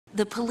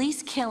The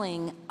police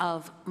killing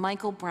of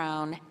Michael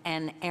Brown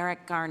and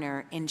Eric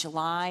Garner in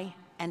July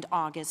and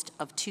August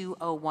of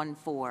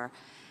 2014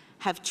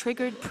 have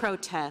triggered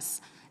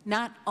protests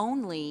not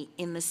only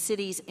in the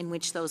cities in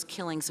which those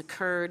killings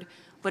occurred,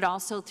 but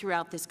also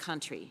throughout this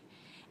country.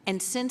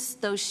 And since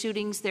those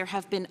shootings, there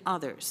have been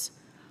others.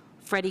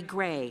 Freddie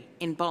Gray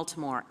in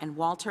Baltimore and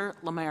Walter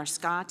Lamar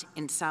Scott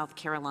in South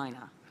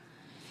Carolina.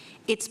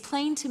 It's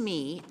plain to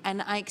me,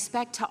 and I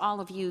expect to all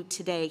of you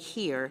today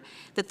here,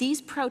 that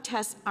these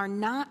protests are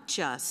not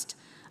just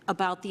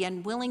about the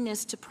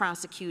unwillingness to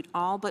prosecute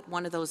all but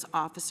one of those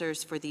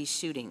officers for these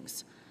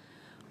shootings,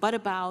 but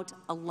about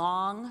a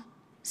long,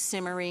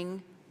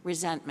 simmering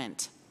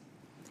resentment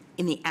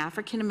in the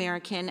African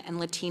American and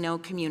Latino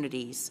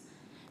communities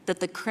that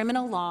the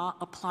criminal law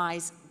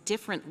applies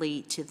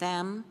differently to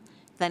them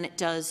than it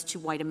does to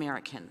white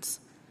Americans,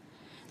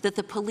 that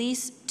the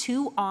police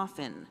too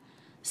often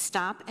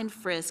stop and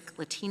frisk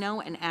Latino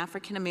and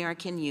African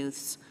American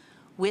youths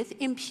with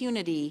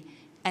impunity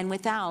and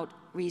without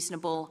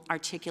reasonable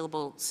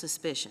articulable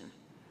suspicion,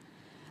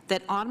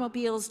 that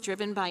automobiles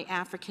driven by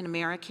African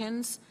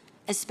Americans,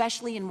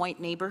 especially in white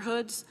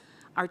neighborhoods,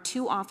 are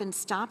too often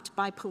stopped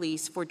by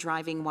police for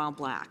driving while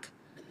black,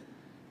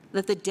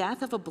 that the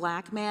death of a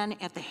black man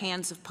at the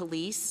hands of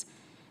police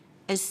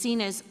is seen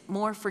as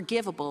more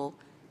forgivable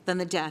than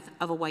the death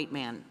of a white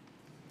man,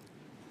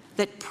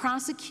 that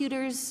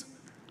prosecutors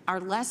are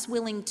less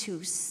willing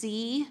to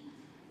see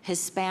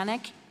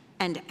Hispanic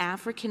and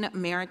African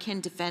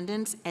American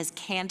defendants as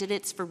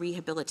candidates for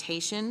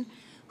rehabilitation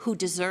who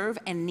deserve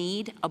and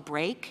need a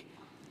break,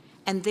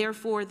 and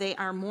therefore they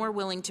are more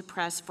willing to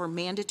press for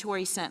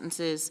mandatory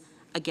sentences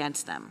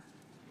against them,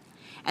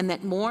 and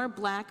that more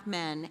black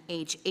men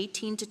age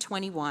 18 to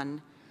 21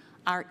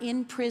 are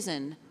in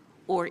prison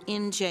or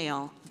in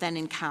jail than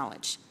in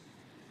college.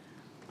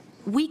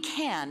 We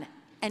can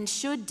and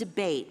should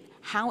debate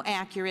how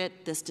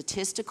accurate the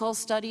statistical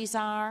studies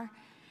are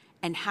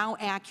and how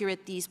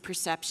accurate these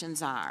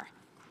perceptions are,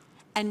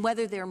 and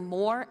whether they're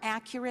more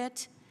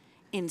accurate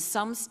in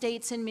some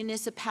states and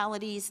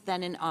municipalities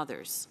than in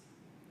others.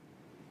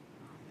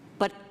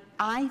 But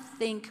I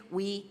think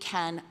we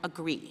can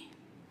agree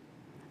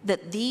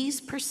that these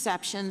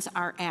perceptions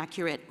are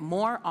accurate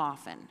more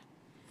often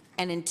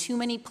and in too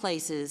many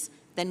places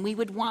than we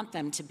would want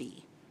them to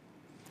be,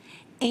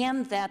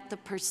 and that the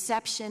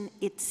perception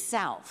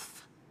itself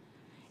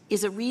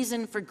is a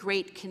reason for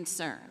great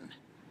concern,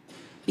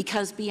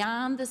 because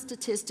beyond the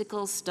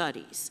statistical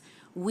studies,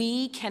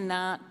 we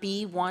cannot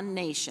be one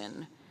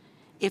nation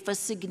if a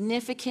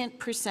significant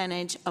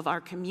percentage of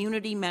our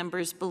community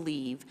members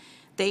believe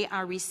they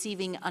are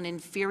receiving an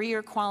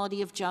inferior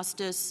quality of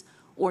justice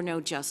or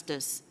no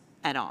justice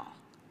at all.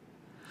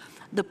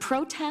 The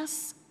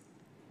protests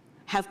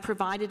have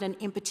provided an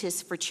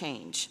impetus for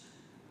change,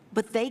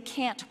 but they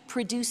can't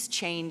produce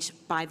change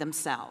by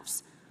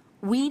themselves.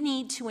 We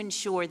need to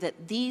ensure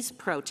that these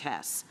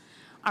protests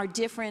are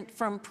different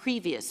from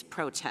previous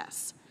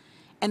protests,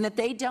 and that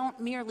they don't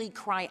merely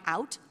cry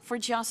out for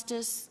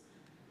justice,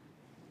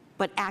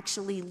 but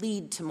actually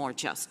lead to more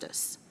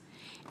justice.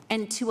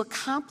 And to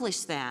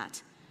accomplish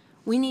that,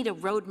 we need a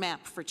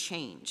roadmap for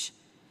change,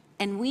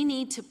 and we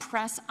need to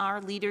press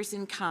our leaders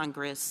in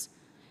Congress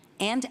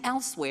and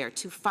elsewhere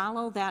to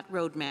follow that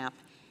roadmap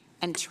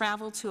and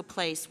travel to a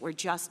place where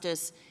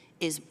justice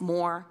is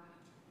more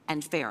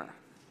and fairer.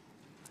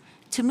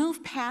 To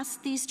move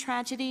past these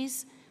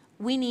tragedies,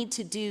 we need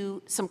to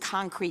do some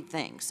concrete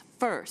things.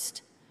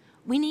 First,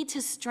 we need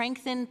to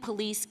strengthen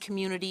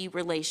police-community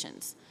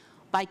relations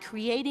by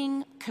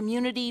creating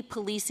community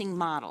policing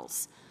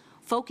models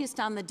focused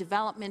on the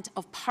development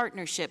of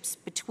partnerships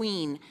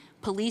between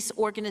police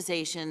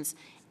organizations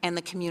and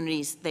the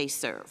communities they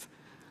serve.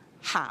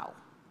 How?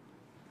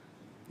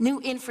 New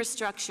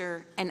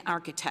infrastructure and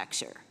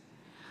architecture.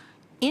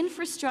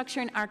 Infrastructure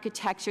and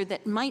architecture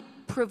that might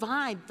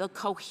provide the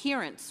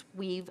coherence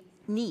we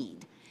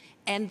need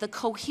and the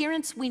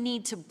coherence we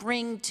need to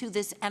bring to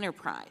this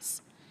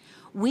enterprise.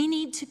 We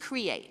need to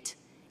create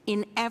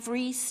in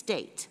every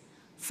state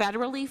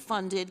federally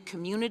funded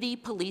community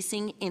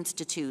policing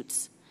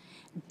institutes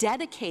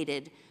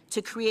dedicated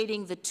to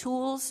creating the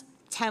tools,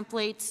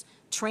 templates,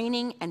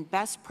 training, and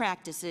best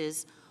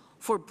practices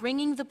for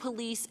bringing the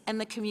police and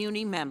the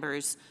community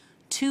members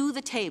to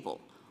the table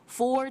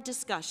for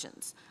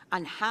discussions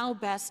on how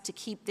best to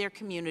keep their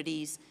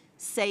communities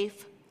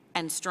safe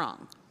and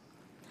strong.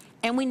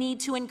 And we need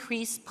to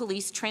increase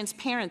police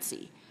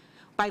transparency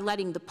by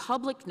letting the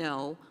public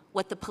know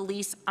what the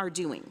police are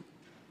doing.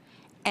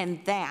 And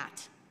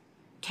that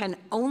can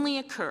only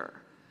occur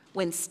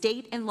when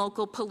state and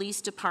local police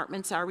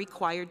departments are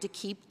required to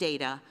keep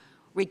data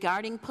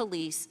regarding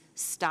police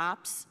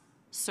stops,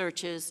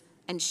 searches,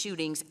 and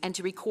shootings, and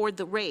to record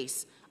the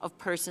race of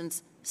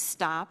persons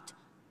stopped,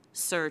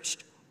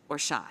 searched, or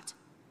shot.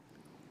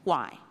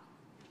 Why?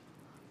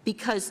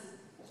 Because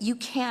you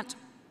can't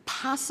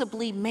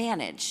possibly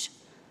manage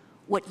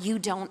what you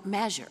don't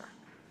measure.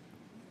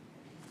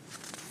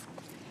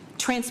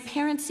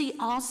 Transparency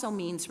also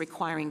means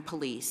requiring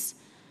police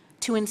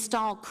to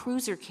install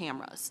cruiser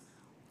cameras,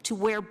 to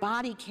wear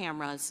body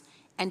cameras,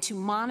 and to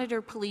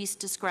monitor police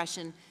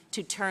discretion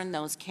to turn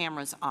those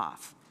cameras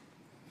off.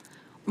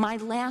 My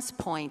last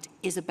point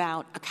is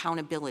about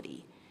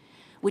accountability,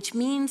 which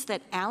means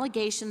that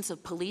allegations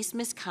of police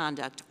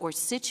misconduct or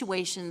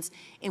situations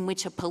in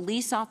which a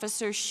police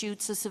officer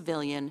shoots a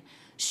civilian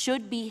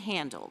should be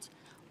handled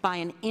by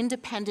an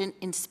independent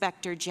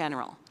inspector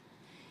general.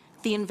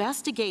 The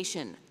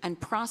investigation and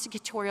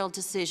prosecutorial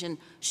decision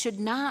should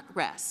not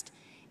rest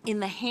in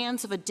the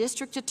hands of a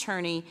district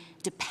attorney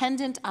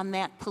dependent on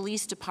that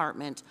police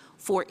department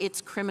for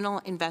its criminal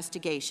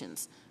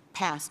investigations,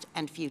 past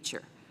and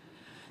future.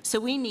 So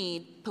we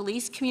need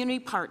police community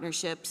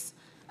partnerships,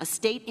 a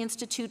state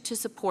institute to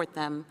support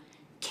them,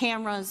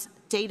 cameras,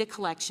 data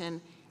collection,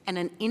 and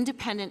an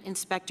independent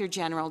inspector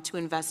general to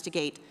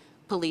investigate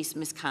police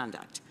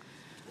misconduct.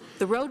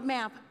 The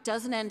roadmap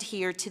doesn't end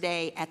here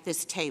today at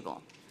this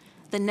table.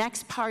 The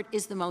next part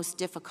is the most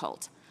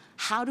difficult.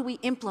 How do we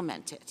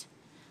implement it?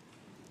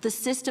 The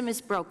system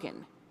is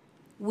broken.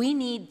 We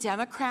need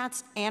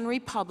Democrats and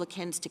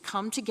Republicans to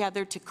come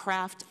together to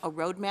craft a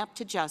roadmap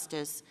to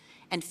justice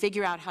and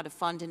figure out how to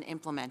fund and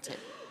implement it.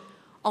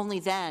 Only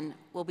then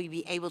will we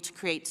be able to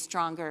create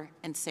stronger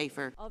and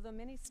safer. Although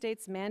many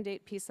states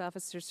mandate peace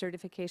officer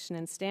certification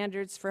and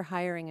standards for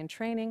hiring and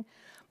training,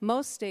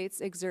 most states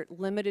exert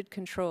limited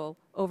control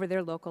over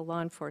their local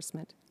law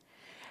enforcement.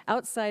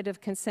 Outside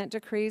of consent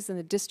decrees and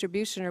the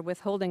distribution or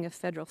withholding of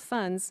federal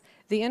funds,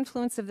 the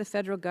influence of the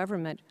federal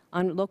government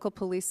on local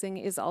policing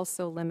is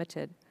also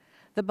limited.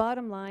 The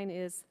bottom line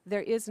is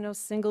there is no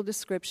single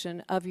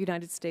description of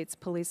United States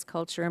police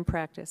culture and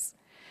practice.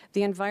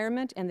 The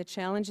environment and the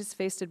challenges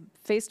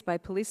faced by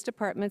police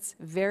departments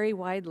vary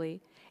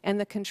widely, and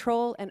the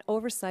control and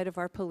oversight of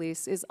our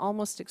police is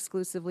almost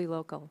exclusively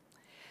local.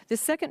 The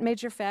second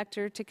major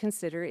factor to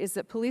consider is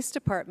that police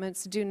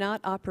departments do not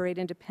operate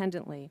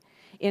independently.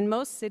 In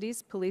most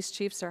cities, police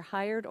chiefs are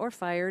hired or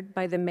fired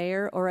by the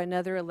mayor or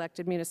another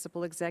elected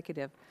municipal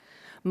executive.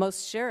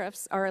 Most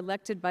sheriffs are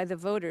elected by the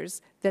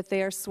voters that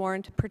they are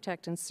sworn to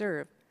protect and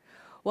serve.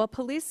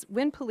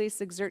 When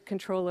police exert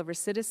control over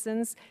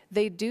citizens,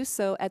 they do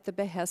so at the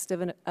behest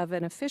of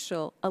an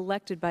official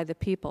elected by the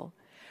people.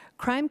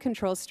 Crime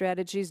control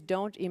strategies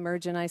don't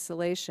emerge in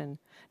isolation,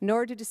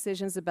 nor do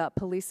decisions about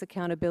police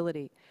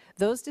accountability.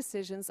 Those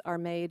decisions are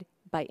made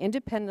by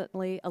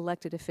independently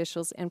elected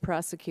officials and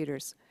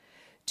prosecutors.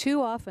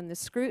 Too often, the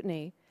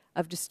scrutiny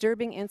of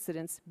disturbing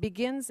incidents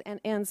begins and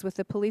ends with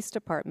the police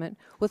department,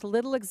 with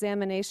little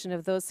examination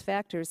of those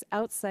factors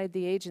outside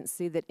the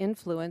agency that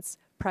influence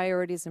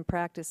priorities and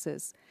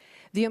practices.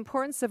 The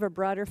importance of a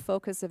broader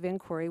focus of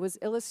inquiry was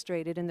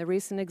illustrated in the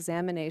recent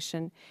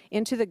examination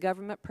into the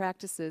government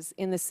practices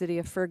in the city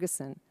of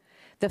Ferguson.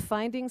 The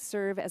findings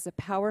serve as a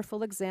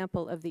powerful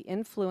example of the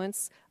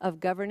influence of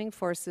governing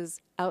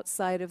forces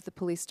outside of the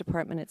police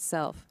department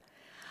itself.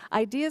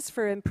 Ideas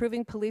for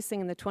improving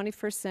policing in the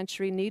 21st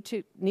century need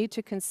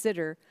to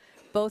consider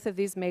both of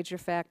these major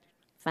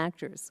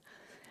factors.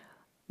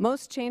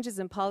 Most changes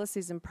in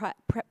policies and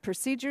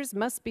procedures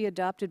must be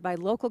adopted by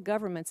local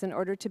governments in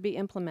order to be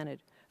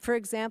implemented. For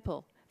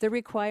example, the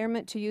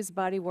requirement to use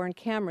body-worn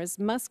cameras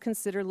must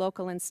consider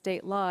local and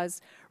state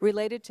laws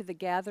related to the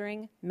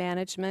gathering,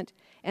 management,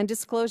 and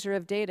disclosure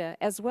of data,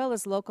 as well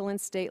as local and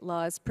state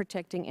laws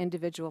protecting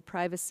individual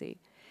privacy.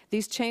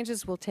 These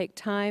changes will take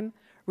time,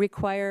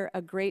 require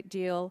a great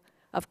deal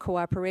of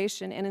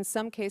cooperation, and in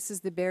some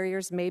cases the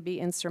barriers may be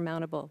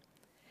insurmountable.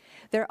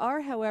 There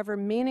are, however,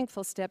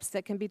 meaningful steps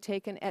that can be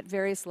taken at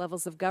various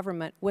levels of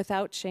government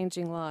without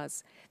changing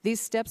laws.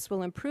 These steps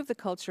will improve the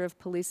culture of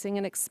policing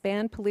and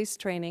expand police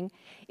training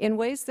in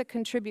ways that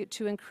contribute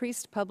to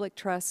increased public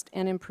trust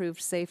and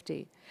improved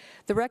safety.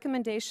 The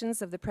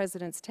recommendations of the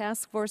President's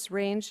task force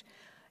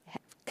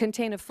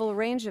contain a full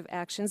range of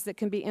actions that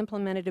can be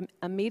implemented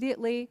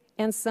immediately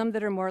and some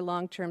that are more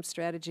long-term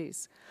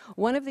strategies.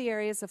 One of the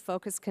areas of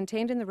focus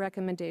contained in the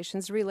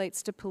recommendations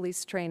relates to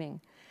police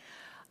training.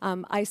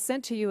 I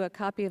sent to you a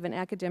copy of an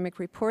academic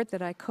report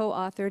that I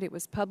co-authored. It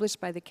was published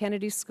by the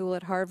Kennedy School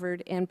at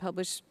Harvard and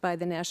published by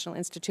the National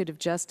Institute of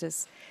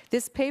Justice.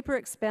 This paper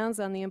expounds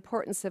on the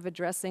importance of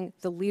addressing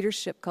the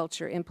leadership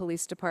culture in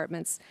police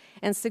departments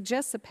and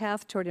suggests a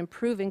path toward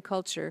improving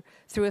culture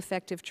through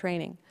effective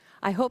training.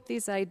 I hope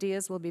these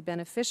ideas will be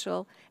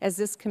beneficial as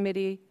this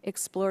committee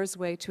explores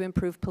ways to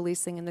improve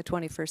policing in the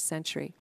 21st century.